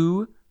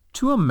 due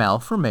to a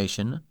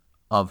malformation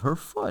of her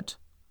foot.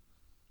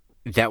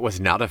 That was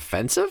not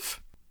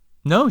offensive?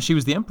 No, she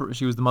was the emperor.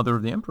 She was the mother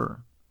of the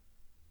emperor.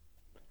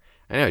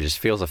 I know, it just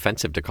feels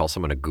offensive to call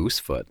someone a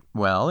goosefoot.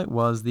 Well, it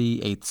was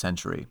the 8th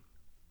century.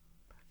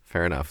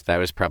 Fair enough. That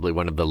was probably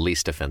one of the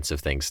least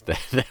offensive things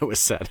that was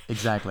said.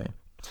 Exactly.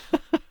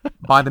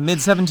 By the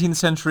mid-17th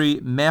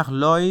century, mère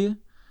l'oeil,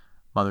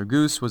 Mother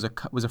Goose, was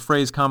a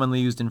phrase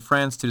commonly used in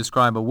France to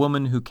describe a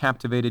woman who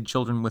captivated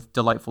children with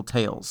delightful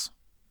tales.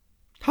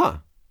 Huh.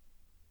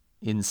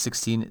 In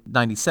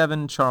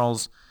 1697,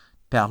 Charles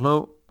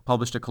Perrault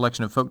published a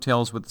collection of folk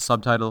tales with the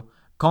subtitle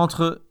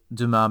Contes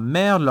de ma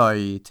mère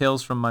l'oeil,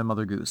 Tales from My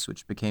Mother Goose,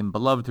 which became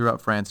beloved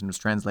throughout France and was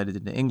translated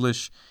into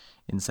English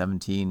in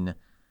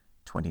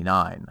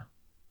 1729.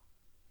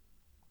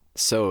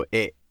 So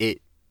it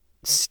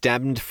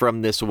stemmed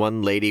from this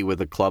one lady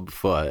with a club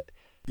foot.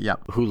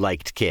 Yep. Who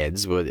liked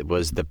kids,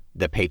 was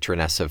the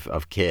patroness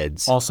of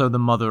kids. Also the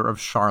mother of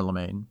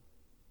Charlemagne.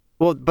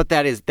 Well, but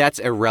that's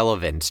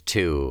irrelevant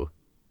to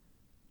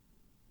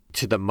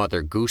the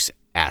Mother Goose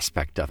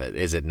aspect of it,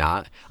 is it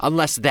not?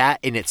 Unless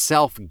that in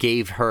itself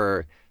gave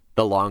her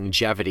the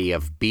longevity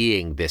of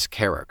being this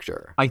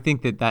character. I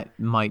think that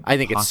might. I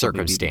think it's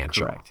possibly be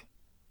circumstantial. correct.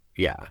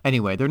 Yeah.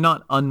 Anyway, they're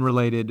not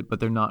unrelated, but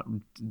they're not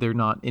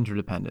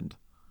interdependent.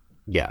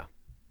 Yeah.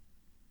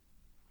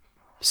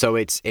 So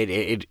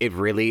it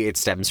really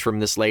stems from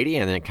this lady,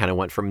 and then it kind of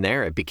went from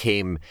there.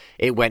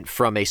 It went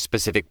from a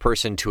specific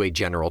person to a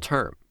general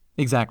term.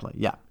 Exactly.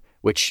 Yeah.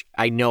 Which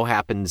I know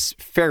happens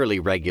fairly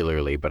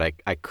regularly, but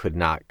I could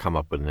not come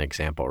up with an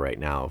example right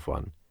now of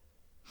one.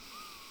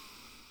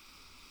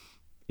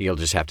 You'll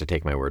just have to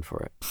take my word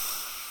for it.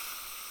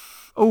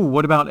 Oh,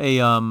 what about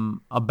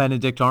a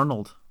Benedict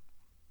Arnold?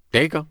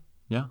 There you go.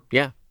 Yeah.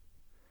 Yeah.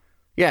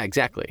 Yeah,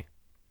 exactly.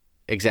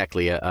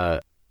 Exactly.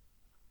 A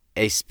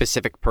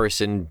specific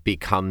person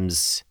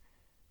becomes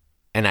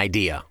an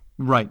idea.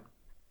 Right.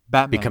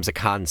 Batman. Becomes a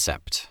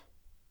concept.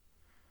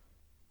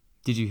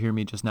 Did you hear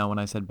me just now when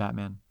I said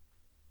Batman?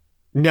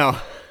 No,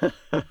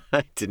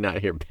 I did not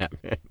hear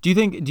Batman. Do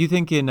you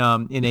think in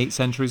 8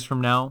 centuries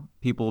from now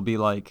people will be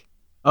like,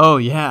 "Oh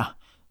yeah,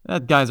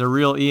 that guy's a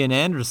real Ian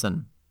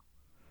Anderson"?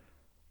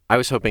 I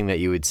was hoping that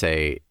you would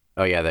say,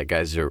 "Oh yeah, that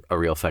guy's a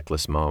real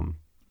feckless mom."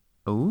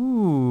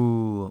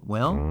 Ooh,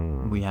 well,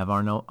 we have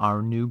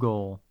our new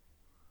goal.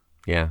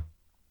 Yeah.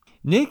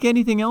 Nick,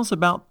 anything else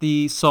about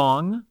the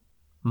song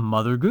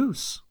Mother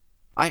Goose?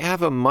 I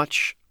have a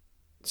much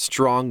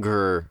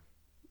stronger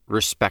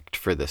respect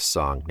for this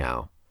song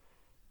now.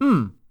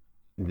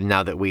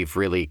 Now that we've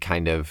really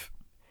kind of...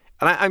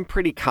 And I'm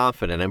pretty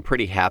confident, I'm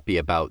pretty happy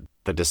about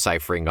the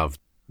deciphering of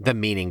the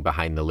meaning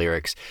behind the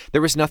lyrics.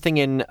 There was nothing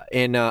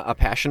in a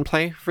Passion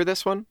Play for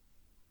this one?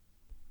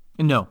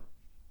 No.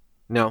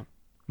 No.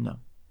 No.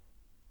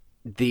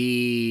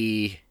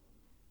 The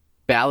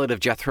Ballad of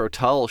Jethro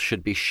Tull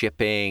should be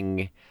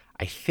shipping,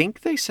 I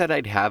think they said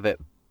I'd have it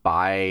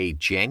by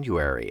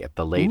January at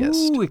the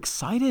latest. Ooh,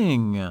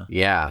 exciting.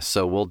 Yeah,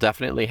 so we'll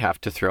definitely have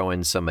to throw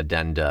in some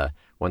addenda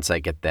once I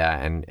get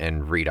that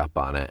and read up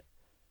on it.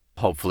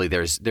 Hopefully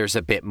there's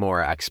a bit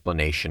more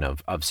explanation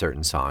of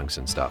certain songs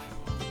and stuff.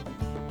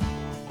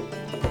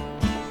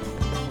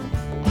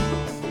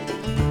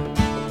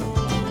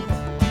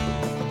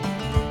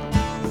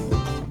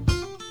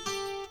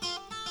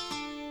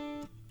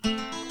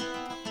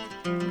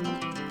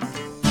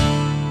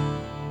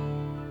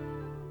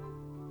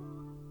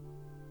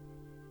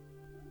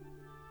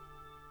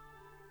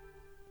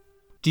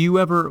 Do you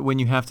ever, when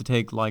you have to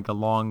take like a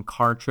long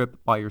car trip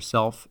by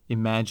yourself,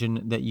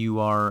 imagine that you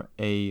are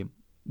a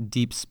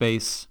deep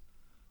space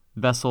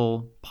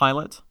vessel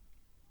pilot?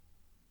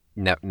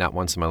 Not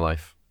once in my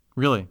life.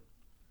 Really?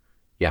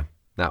 Yeah,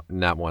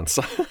 not once.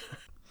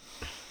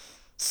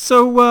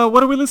 So,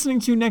 what are we listening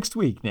to next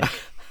week, Nick?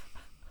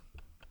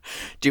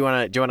 Do you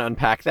want to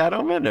unpack that,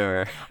 Omen,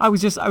 or? I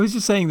was just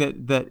saying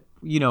that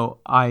you know,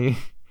 I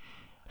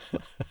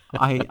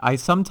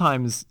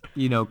sometimes,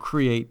 you know,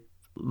 create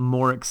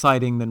more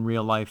exciting than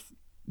real life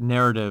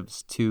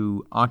narratives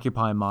to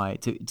occupy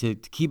to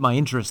keep my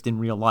interest in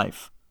real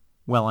life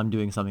while I'm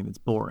doing something that's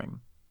boring.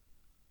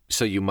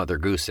 So you Mother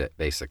Goose it,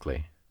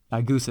 basically.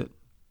 I goose it.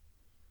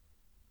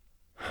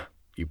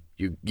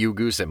 You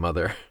goose it,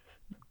 mother.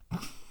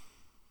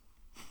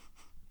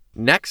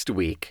 Next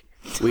week,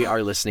 we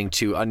are listening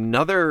to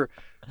another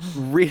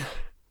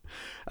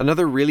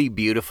really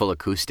beautiful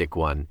acoustic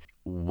one,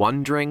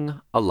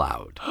 Wondering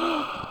Aloud.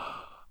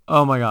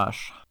 Oh my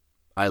gosh.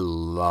 I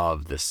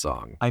love this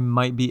song. I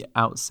might be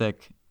out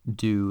sick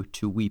due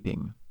to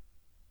weeping.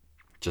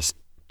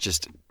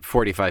 Just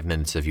 45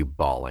 minutes of you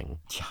bawling.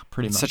 Yeah,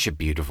 pretty It's much. such a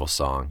beautiful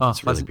song. Oh,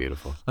 It's really let's-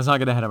 beautiful. Let's not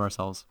get ahead of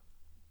ourselves.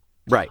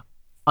 Right.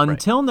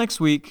 Until next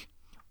week,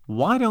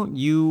 why don't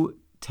you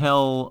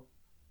tell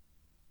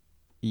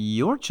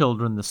your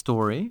children the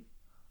story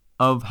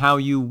of how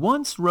you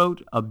once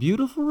wrote a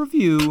beautiful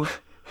review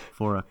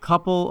for a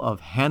couple of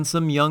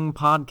handsome young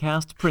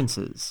podcast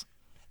princes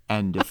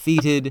and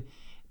defeated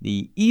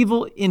the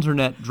evil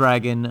internet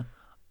dragon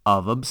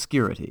of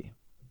obscurity.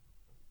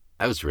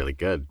 That was really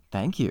good.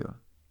 Thank you.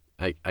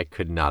 I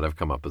could not have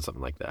come up with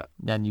something like that.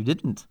 And you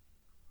didn't.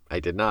 I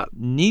did not.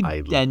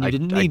 I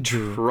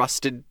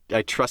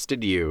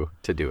trusted you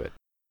to do it.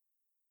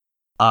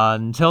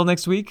 Until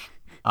next week,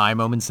 I'm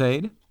Omen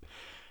Sade.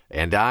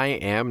 And I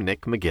am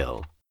Nick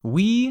McGill.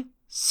 We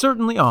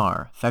certainly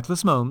are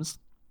Feckless Momes.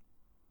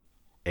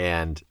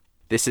 And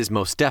this is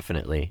most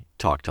definitely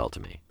Talk Tell to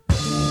Me.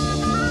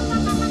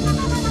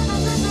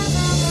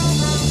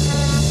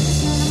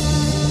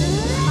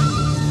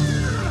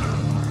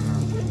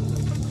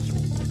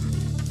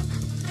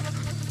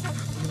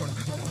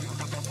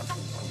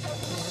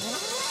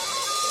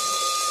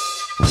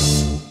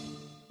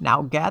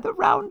 Now gather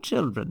round,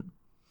 children.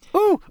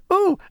 Ooh,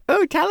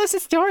 tell us a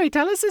story.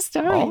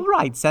 All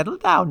right, settle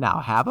down now.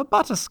 Have a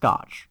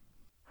butterscotch.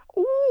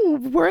 Ooh,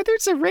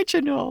 Werther's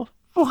Original.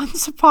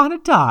 Once upon a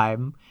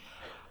time,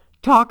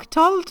 Talk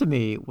Tull to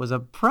Me was a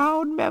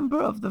proud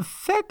member of the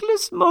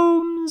Feckless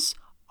Momes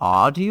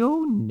Audio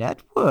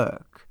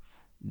Network.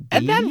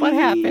 And then what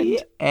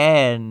happened?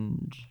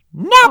 End.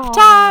 Nap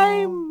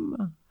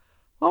time!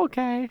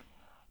 Okay.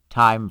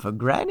 Time for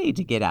Granny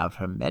to get out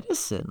her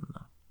medicine.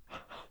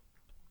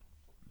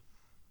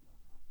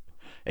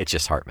 It's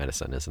just heart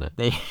medicine, isn't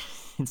it?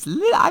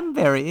 I'm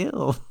very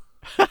ill.